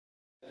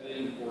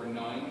for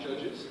 9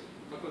 judges.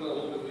 I'll put that a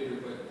little bit later,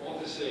 but all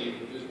to say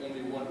that there's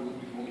only one room,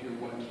 we can only hear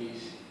one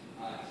case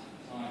at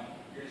a time.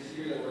 You're going to see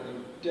here that we're in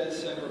the dead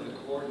center of the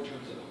court in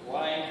terms of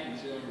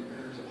length, in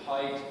terms of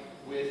height,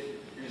 width.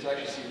 You're going to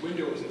actually see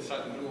windows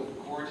inside the middle of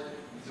the court,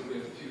 and so we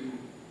have 2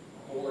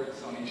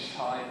 boards on each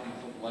side,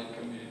 and the light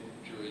come in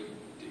during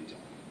daytime.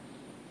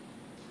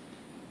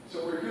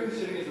 So we're currently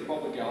sitting as the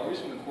public galleries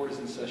when the court is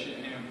in session,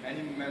 and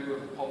any member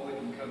of the public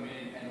can come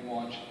in and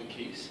watch the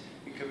case.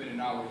 You can come in an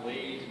hour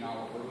late, an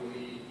hour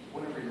early,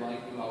 whatever you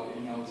like, without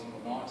in-outs and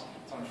whatnot.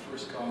 It's on a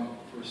first come,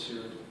 first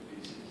served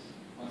basis.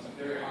 On some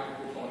very high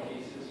profile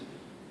cases,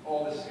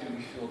 all this is going to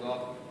be filled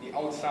up. The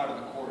outside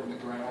of the court in the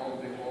grand, all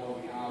the big hall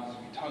we have, there's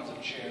going to be tons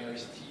of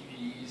chairs,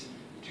 TVs.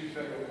 The 2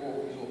 federal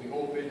courtrooms will be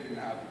open. You're going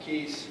to have the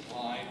case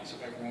live so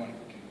everyone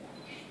can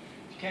watch.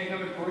 If you can't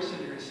come in person,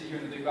 you're going to see here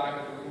in the big back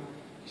of the room,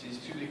 you see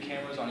these 2 big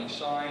cameras on each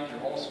side.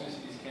 You're also going to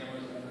see these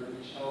cameras under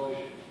each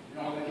television. And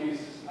all the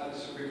cases at the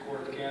Supreme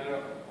Court of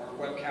Canada are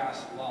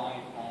webcast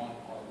live on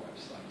our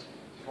website.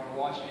 So if you want to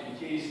watch any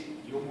case,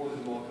 you're more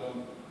than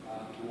welcome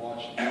to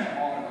watch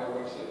on our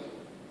website.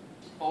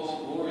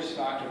 Also, lawyers'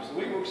 factums. The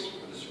way it works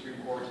for the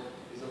Supreme Court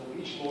is that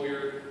each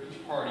lawyer,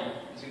 each party,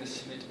 is going to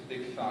submit a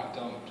big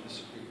factum to the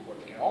Supreme Court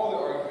of Canada. All the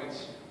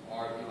arguments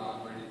are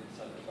elaborated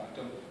inside the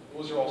factum.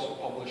 Those are also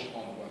published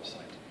on the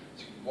website.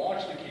 So you can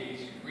watch the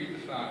case, you can read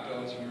the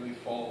factums, you can really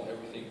follow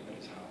everything that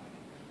is happening.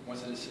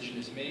 Once a decision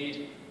is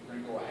made, we're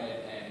going to go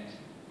ahead and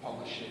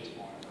publish it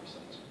on our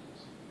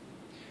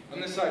website.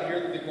 On this side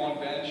here, the big long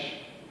bench,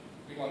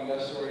 big long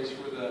desk, sorry, is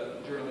for the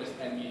journalists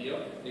and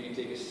media. They can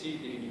take a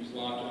seat, they can use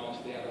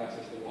laptops, they have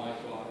access to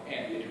Wi-Fi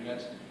and the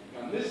internet.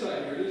 And on this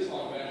side here, this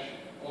long bench,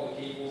 all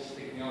the cables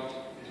sticking out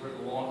is where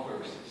the law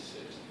clerks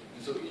sit.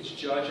 And so each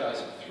judge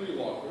has 3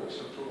 law clerks,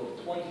 so a total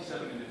of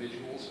 27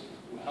 individuals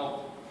who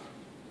help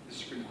the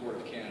Supreme Court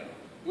of Canada.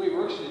 The way it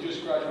works is they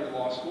just graduated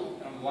law school,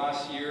 and on the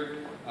last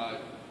year,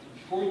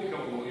 before you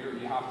become a lawyer,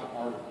 you have to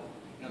article.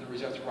 In other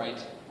words, you have to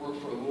write, work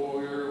for a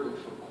lawyer, work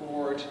for a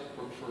court,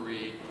 work for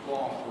a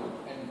law firm.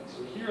 And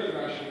so here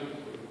they're actually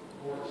working for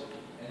the court,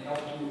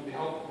 and they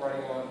help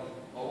writing on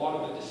a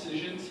lot of the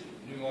decisions,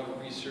 doing a lot of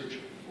research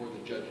for the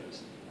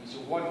judges. And so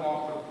one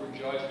law firm per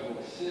judge will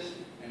assist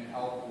and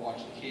help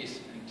watch the case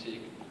and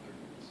take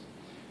arguments.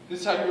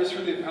 This side here is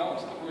for the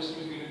appellants, the person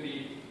who's going to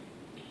be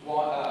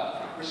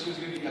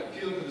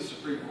appealing to the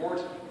Supreme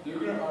Court. They're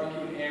going to argue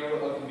an error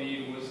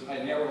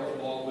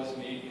of law was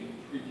made in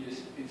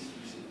previous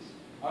instances.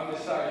 On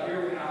this side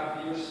here, we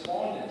have the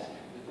respondent.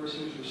 The person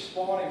who's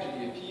responding to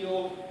the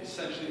appeal,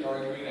 essentially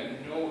arguing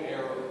that no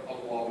error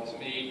of law was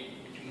made.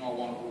 We do not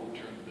want to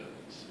overturn the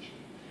decision.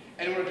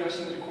 Anyone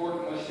addressing the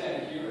court must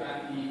stand here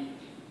at the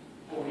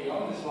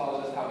podium. This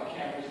allows us to have the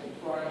cameras in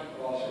front,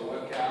 allows for a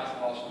webcast,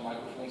 allows for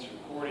microphones for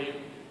recording.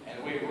 And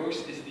the way it works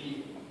is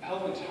the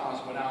appellant has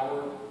 1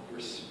 hour, the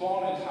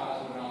respondent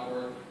has 1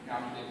 hour, and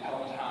after the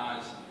appellant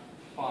has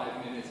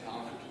 5 minutes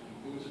after it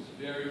concludes. It's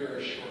very,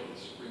 very short in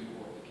the Supreme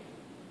Court.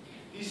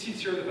 These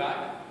seats here in the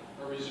back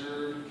are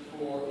reserved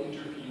for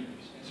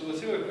interveners. And so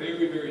let's say we have a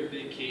very, very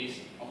big case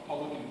of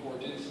public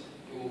importance.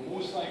 It will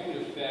most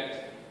likely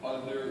affect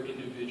other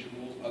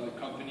individuals, other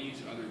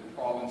companies, other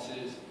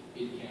provinces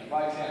in Canada.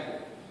 By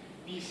example,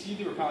 BC,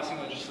 they were passing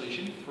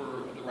legislation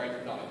for the right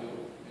to die bill.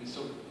 And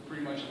so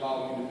pretty much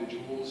allowing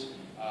individuals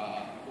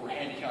who are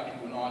handicapped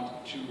and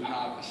whatnot to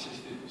have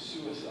assisted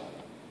suicide.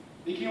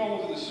 They came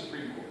all over the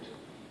Supreme Court.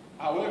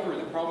 However,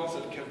 the province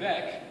of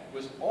Quebec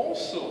was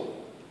also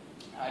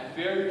had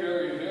very,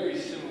 very, very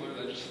similar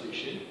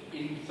legislation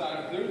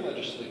inside of their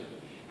legislature.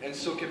 And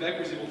so Quebec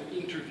was able to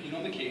intervene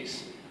on the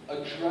case,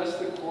 address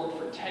the court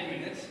for 10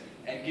 minutes,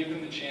 and give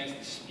them the chance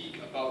to speak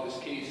about this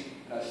case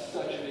that has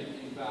such a big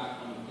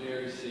impact on the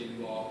very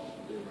same law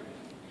they're writing.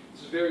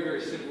 It's a very,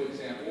 very simple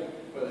example,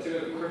 but let's say we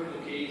have a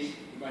criminal case.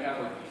 You might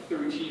have like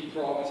 13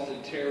 provinces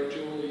and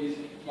territories.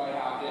 You might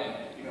have then,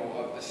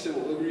 the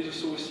civil liberties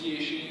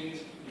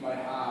associations. You might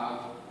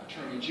have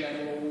attorney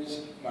generals.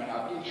 You might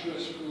have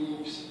interest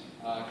groups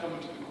coming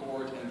to the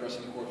court and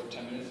addressing the court for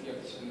 10 minutes. You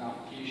have to submit an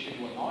application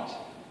and whatnot.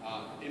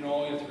 In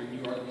all, you have to bring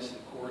new arguments to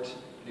the court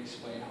and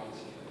explain how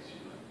this affects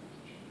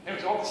you.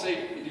 Anyways, all to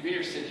say, the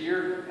debaters sit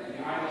here, and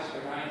behind us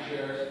are 9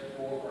 chairs,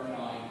 4 or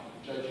 9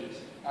 judges.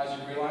 As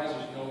you realize,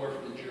 there's nowhere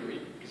for the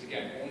jury, because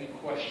again, only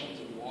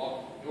questions of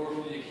law, nor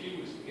for the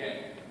accused.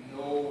 Again,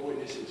 no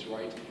witnesses,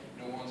 right?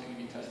 No one's going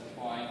to be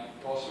testifying.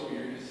 Also,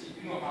 you're going to see,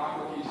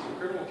 after cases or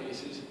criminal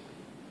cases,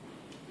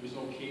 there's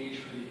no cage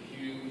for the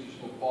accused,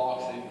 there's no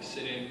box they can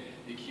sit in.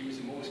 The accused,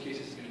 in most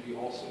cases, is going to be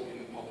also in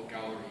the public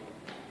gallery.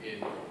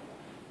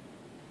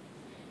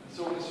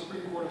 So in the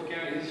Supreme Court of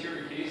Canada, this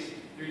hearing case,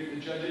 the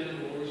judges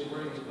and the lawyers are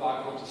wearing those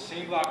black robes, the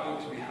same black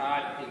robes we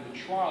had in the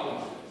trial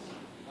instance.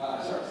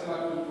 Same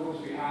black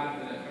robes we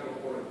had in the federal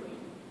court of appeal.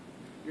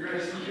 You're going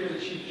to see here the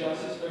Chief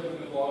Justice, Beverly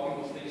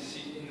McLaughlin, will take a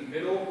seat in the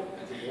middle,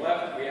 and to the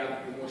left, we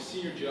have the most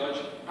senior judge.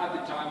 At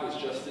the time,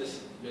 was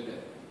Justice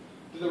Bennett.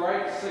 To the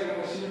right, second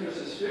most senior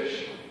Justice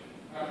Fish.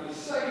 After the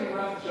second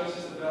left,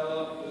 Justice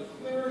Abella.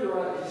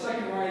 The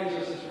second right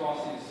is Justice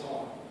Rossi, and so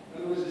on.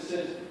 In other words, it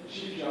says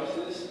Chief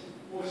Justice,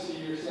 most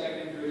senior,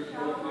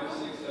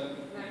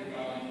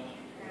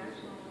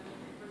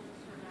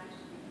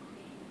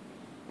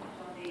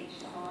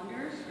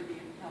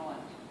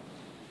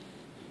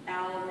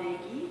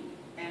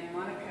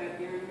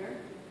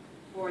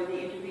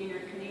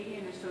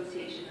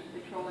 Association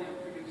of Petroleum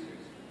Producers,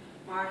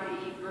 Martha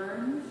E.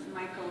 Burns,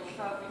 Michael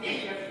Sub,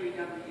 Jeffrey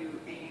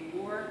W.A.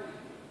 Moore,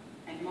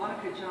 and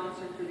Monica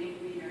Johnson for the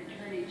intervener,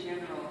 Attorney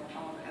General of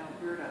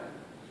Alberta,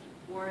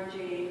 Warren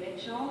J.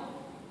 Mitchell,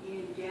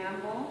 Ian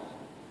Gamble,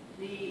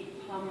 Lee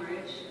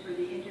Plumridge for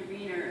the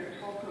intervener,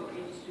 Tolco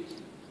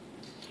Industries.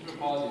 I'm going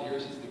to pause it here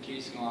since the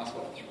case is going to last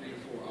about 3 to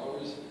 4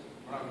 hours.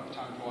 We're not enough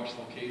time to watch the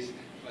whole case.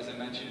 As I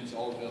mentioned, it's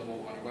all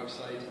available on our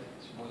website, so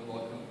you're more than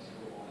welcome to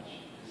go watch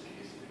this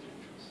case if you're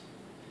interested.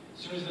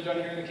 As soon as they're done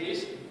hearing the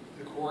case,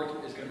 the court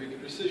is going to make a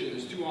decision.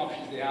 There's two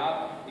options they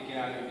have. They can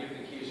either give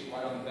the case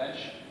right on the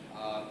bench.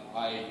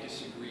 I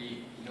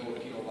disagree, no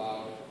appeal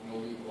allowed, no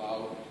leave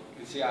allowed. You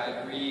can say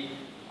I agree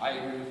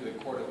with the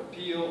Court of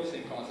Appeal,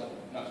 same concept,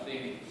 nothing.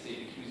 You can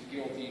say accused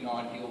guilty,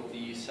 not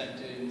guilty,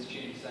 sentence,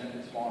 change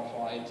sentence,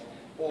 modified.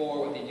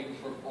 Or what they do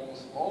for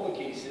almost all the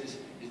cases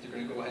is they're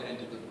going to go ahead and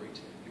deliberate.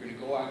 They're going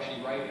to go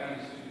actually right down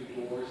to the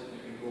doors and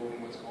they're going to go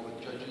in what's called a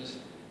judge's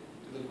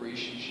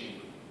deliberation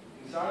chamber.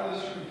 Inside of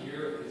this room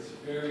here, it's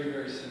very,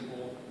 very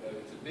simple.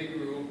 It's a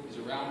big room. It's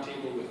a round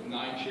table with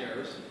 9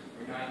 chairs.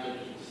 9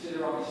 judges will sit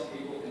around this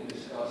table and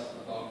discuss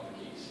about the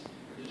case.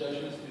 The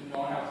judgments do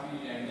not have to be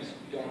unanimous.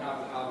 We don't have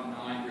to have a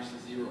 9 versus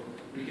 0.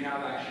 We can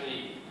have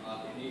actually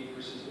an 8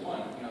 versus 1. We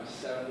can have a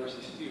 7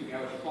 versus 2. We can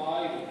have a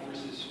 5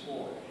 versus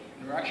 4.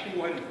 And we're actually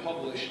going to go ahead and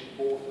publish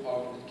both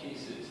of the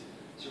cases.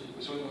 So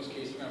in those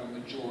cases, we have a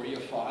majority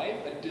of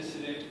 5, a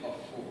dissident of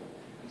 4.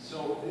 And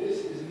so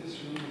this is in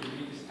this room where we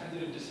make this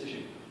tentative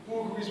decision.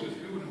 Who agrees with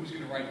who and who's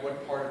going to write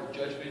what part of the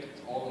judgment?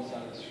 It's all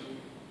inside of this room.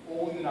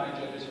 Only the 9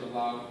 judges are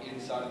allowed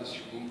inside of this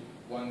room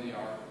when they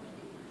are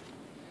deliberating.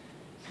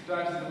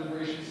 Sometimes the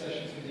deliberation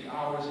sessions can take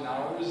hours and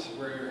hours,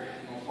 where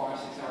 5,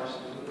 6 hours to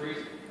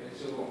deliberate. And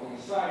so on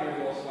the side here,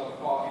 we also have a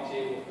coffee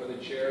table with other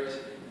chairs,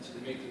 and so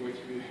they make their way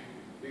through.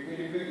 They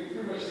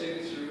pretty much say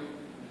this through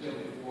until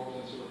they form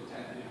some sort of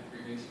tentative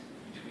agreements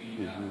between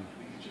the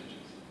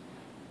judges.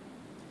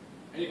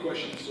 Any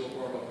questions so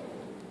far about the board?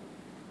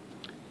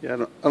 Yeah, I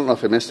don't know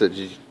if I missed it.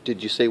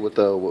 Did you say what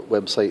the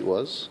website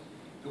was?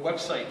 The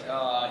website,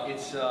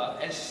 it's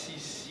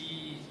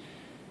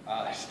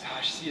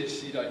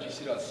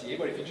scc-csc.gc.ca,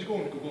 but if you just go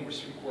and Google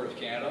Supreme Court of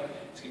Canada,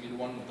 it's going to be the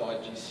one with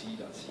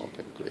 .gc.ca.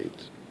 Okay, great.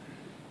 It's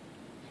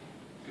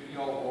going to be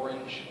all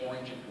orange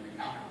and green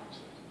on our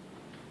website.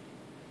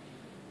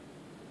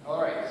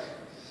 All right,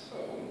 so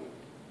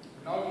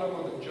we're now going to talk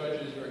about the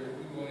judges very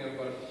quickly. We only have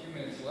about a few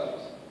minutes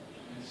left.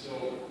 And so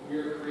we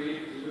were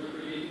created in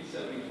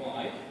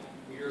 1875.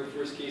 We heard our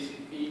first case in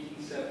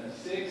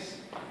 1876.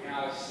 We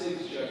have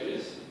 6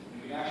 judges,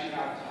 and we actually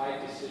have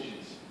tied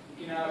decisions.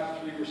 We can have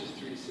 3 versus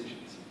 3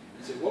 decisions.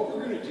 And so what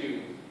we're going to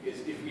do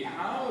is if we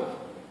have,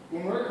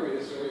 when we're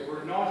created, so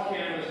we're not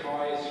Canada's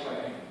highest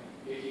tribunal.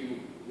 If you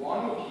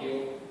want to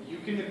appeal, you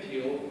can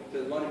appeal to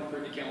the London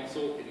Privy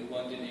Council in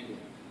London,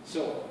 England.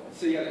 So let's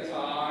say you had a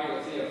tie,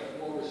 let's say you have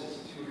 4 versus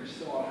 2, and you're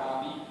still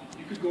unhappy,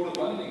 you could go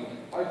to London, England.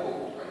 I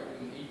voted, right,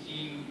 in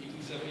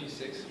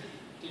 1876.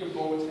 Take a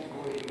boat and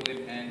go to England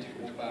and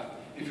go back.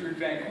 If you're in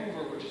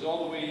Vancouver, which is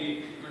all the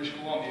way to British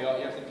Columbia,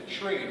 you have to take the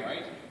train,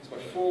 right? It's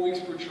about 4 weeks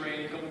per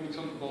train, a couple of weeks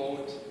on the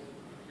boat,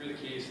 hear the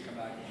case, come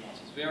back.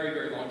 So it's very,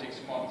 very long, it takes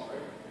months,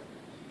 right?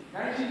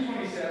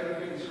 1927, we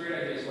get this great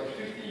idea. So about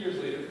 50 years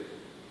later,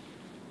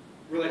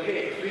 we're like,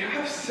 hey, if we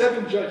have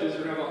 7 judges,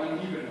 we're going to have an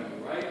uneven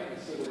number, right? And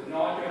so we're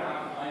not going to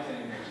have 9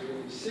 anymore. So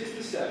we're from 6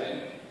 to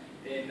 7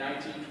 in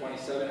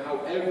 1927.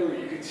 However,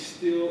 you can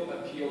still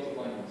appeal to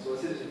London. So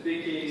let's say there's a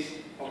big case,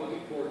 public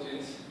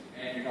importance,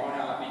 and you're not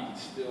happy, you can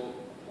still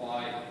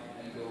apply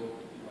and go to London.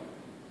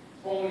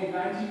 Only in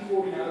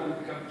 1949, we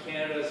become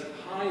Canada's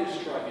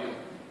highest tribunal.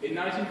 In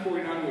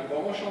 1949, we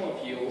abolish all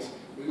appeals.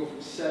 We go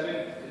from 7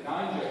 to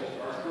 9 judges,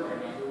 our current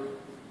number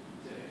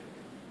today.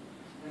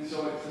 And so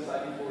since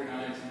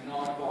 1949, it's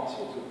not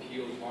possible to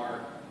appeal our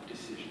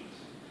decisions.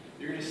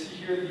 You're going to see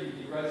here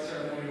the red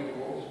ceremonial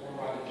robes worn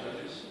by the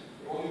judges.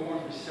 They're only worn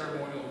for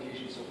ceremonial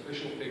occasions, so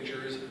official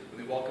pictures, when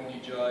they welcome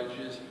new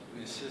judges, when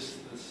they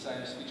assist the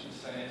Senate, speech in the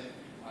Senate.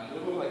 They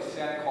look like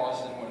Santa Claus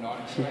and whatnot,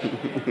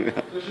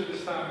 especially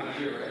this time of the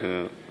year, right?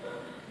 Yeah.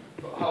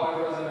 But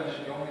however, as I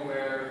mentioned, you only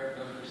wear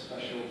them for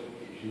special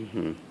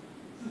occasions.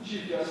 This is the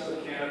Chief Justice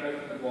of Canada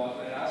from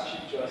Boston, and as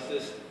Chief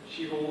Justice,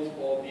 she holds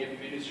all the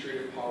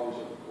administrative powers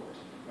of the court.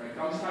 When it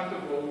comes time to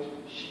vote,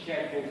 she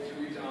can't vote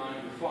 3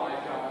 times or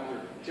 5 times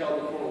or tell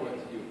the court what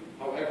to do.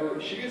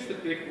 However, she gets to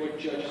pick what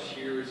judges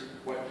hears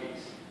what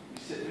case. We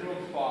sit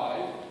minimum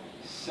 5,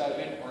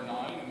 7, or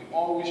 9, and we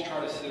always try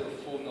to sit a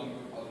full number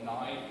of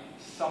 9.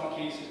 Some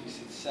cases we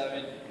sit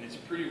 7, and it's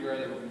pretty rare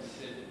that we're going to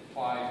sit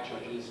 5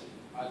 judges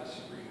at the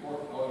Supreme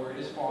Court. However, it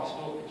is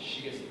possible, and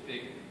she gets to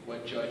pick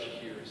what judge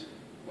hears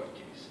what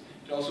case.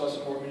 It also has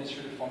some more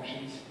administrative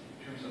functions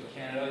in terms of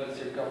Canada. Let's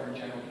say the Governor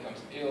General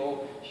becomes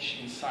ill, she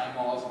can sign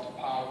laws into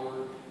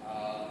power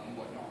and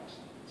whatnot.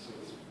 So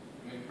it's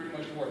pretty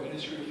much more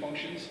administrative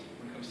functions.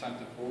 When it comes time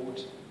to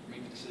vote,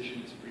 make the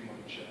decision, it's pretty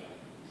much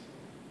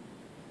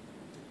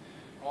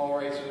all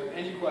right, so are there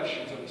any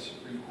questions of the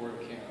Supreme Court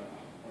of Canada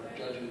or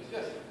judges?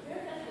 Yes?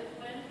 Where does the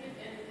plaintiff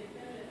and the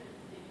defendant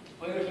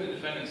Plaintiff and the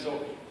defendant.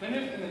 So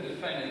plaintiff and the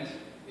defendant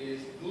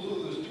those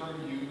are those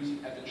terms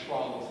used at the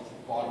trial. It's at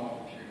the bottom of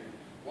the period.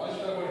 Once we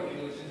talk about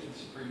appeal instance in the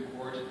Supreme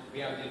Court, we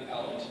have the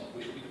appellant,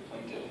 which would be the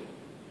plaintiff.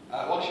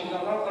 Well, actually,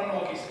 I don't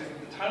know, because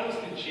the titles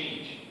can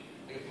change.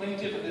 Like a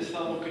plaintiff at this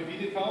level could be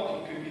the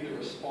appellant, it could be the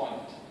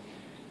respondent.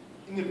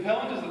 And the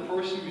appellant is the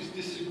person who's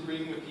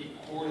disagreeing with the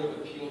Court of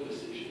Appeal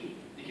decision.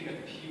 They can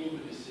appeal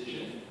the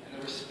decision, and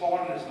the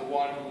respondent is the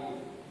one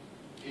who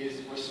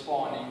is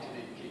responding to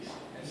the case.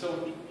 And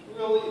so,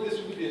 really, this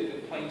would be the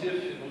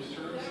plaintiff in those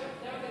terms.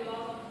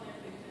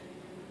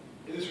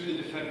 This would be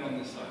the defendant on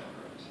this side,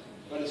 correct?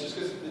 But it's just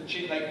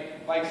because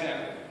like, by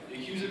example, the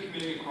accused of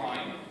committing a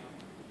crime,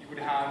 you would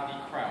have the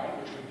crown,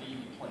 which would be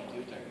the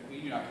plaintiff, technically.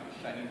 You'd have the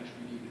defendant, which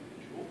would be the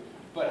individual.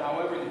 But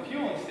however, in the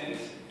appeal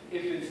instance,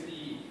 if it's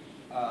the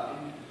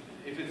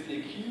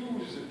accused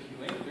who's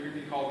appealing, they're going to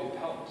be called the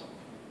appellant.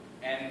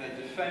 And the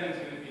defendant's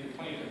going to be the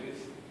plaintiff.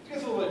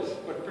 It's a little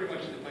bit, but pretty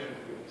much the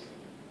plaintiff appeals.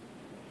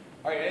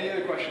 All right, any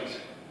other questions?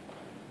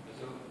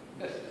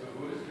 Yes. So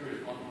who is the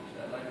respondent? Is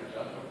that like a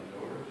judge or the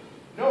lawyer?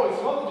 No,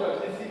 it's not the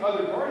judge, it's the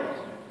other party.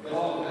 That's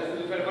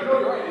the defendant. But no,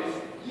 you're right.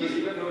 So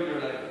even though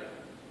you're like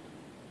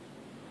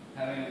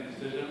having a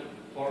decision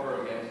for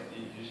or against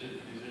the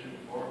decision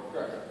before,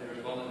 Correct. the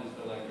respondent is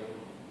still like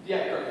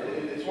Yeah, correct.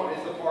 It's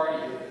the party.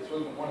 It's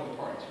one of the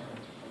parties.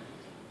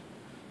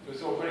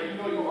 But even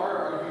though you are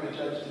arguing the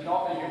judge did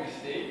not make a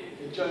mistake,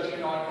 the judge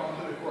cannot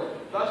come to the court.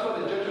 That's why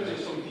the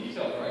judgments are so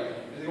detailed, right?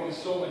 Because they go in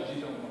so much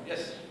detail.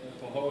 Yes?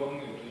 so how long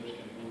the judge can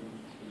do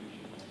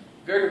this?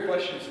 Very good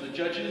question. So the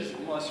judges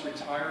must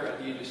retire at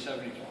the age of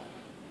 75.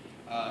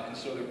 And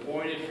so they're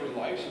appointed for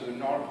life, so they're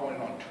not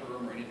appointed on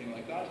term or anything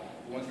like that.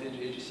 But once they hit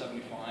the age of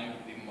 75,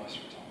 they must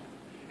retire.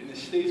 In the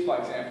States, by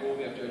example,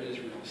 we have judges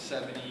who are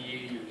 70,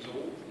 80 years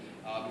old,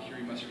 but here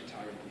you must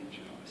retire at the age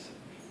of 75.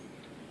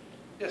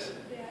 Yes?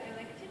 They are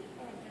elected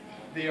or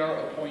They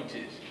are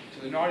appointed.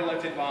 So they're not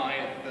elected by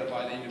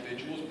the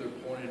individuals, but they're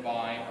appointed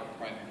by our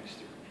Prime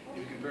Minister. If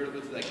you compare it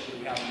to like what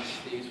we have in the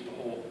States with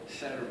the whole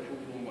Senate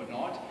approval and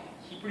whatnot,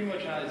 he pretty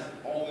much has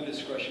all the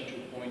discretion to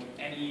appoint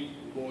any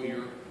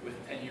lawyer with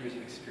 10 years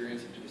of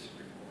experience into the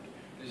Supreme Court.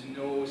 There's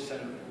no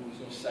Senate approval,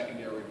 there's no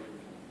secondary approval.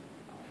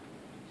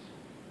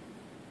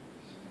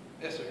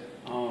 Yes, sir.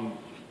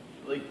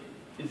 Like,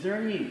 is there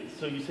any?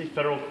 So you say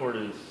federal court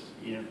is,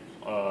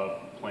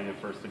 plaintiff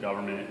versus the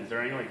government. Is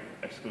there any like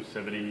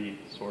exclusivity,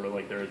 sort of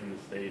like there is in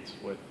the States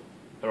with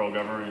federal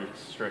government?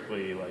 It's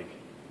strictly like,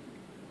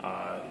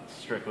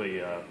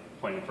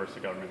 plaintiff versus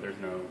the government. There's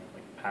no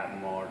like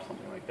patent law or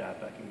something like that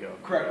can go.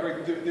 Correct.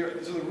 Right.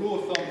 So the rule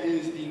of thumb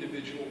is the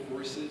individual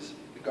versus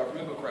the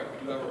government, but correct.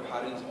 We do have our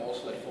patents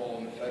also that fall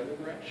in the federal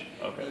branch.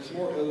 Okay. And there's a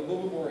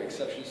little bit more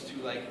exceptions to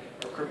like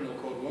our criminal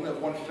code. We only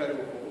have one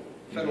federal code,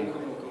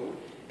 criminal code.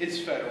 It's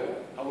federal.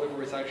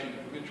 However, it's actually in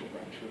the provincial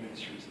branch who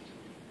administers it.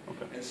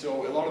 Okay. And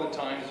so a lot of the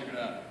times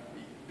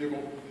they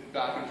go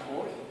back and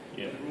forth.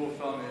 Yeah. The rule of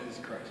thumb is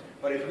correct.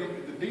 But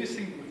the biggest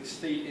thing with the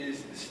state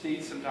is the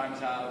states sometimes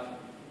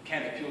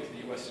can appeal to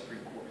the U.S.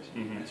 Supreme Court.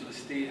 And so the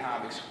state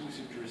have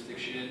exclusive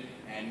jurisdiction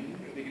and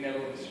they can never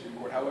go to the Supreme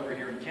Court. However,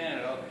 here in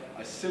Canada,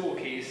 a civil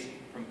case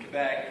from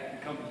Quebec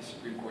can come to the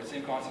Supreme Court.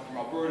 Same concept from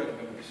Alberta can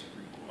come to the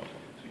Supreme Court.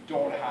 So we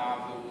don't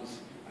have those,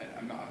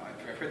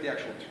 I forget the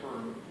actual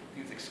term, I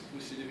think it's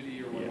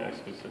exclusivity or whatever. Yeah,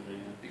 exclusivity.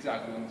 Yeah.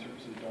 Exactly, in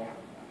terms of they don't have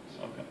that.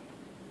 So. Okay.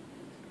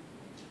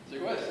 So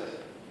go ahead, sis.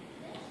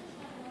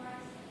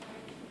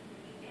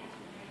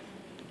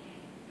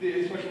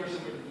 It's much more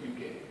similar to the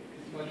UK.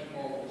 It's much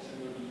more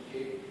similar to the UK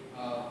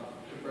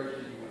compared to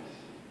the US.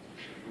 For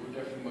sure. We're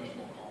definitely much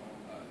more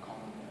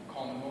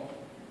common law.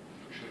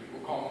 For sure.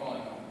 We're common law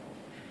and common law.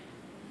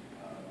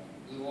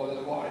 For sure.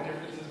 There's a lot of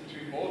differences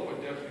between both,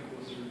 but definitely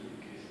closer to the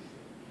UK system.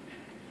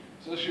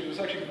 So let's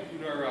actually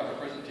conclude our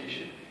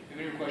presentation. If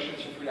you have any questions,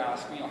 feel free to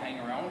ask me. I'll hang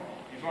around.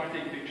 If you want to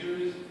take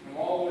pictures, from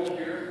all the way up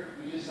here,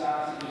 we just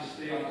ask that you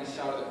stay on this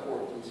side of the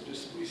court. So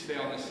just please stay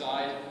on this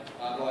side.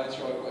 They'll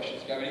answer all the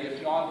questions.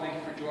 If not, thank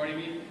you for joining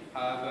me.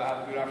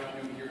 Have a good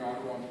afternoon here in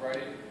Ottawa on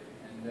Friday.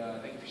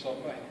 And thank you for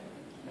stopping by.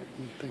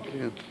 Thank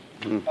you.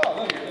 Oh,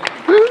 love you.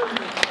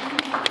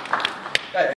 Thank you.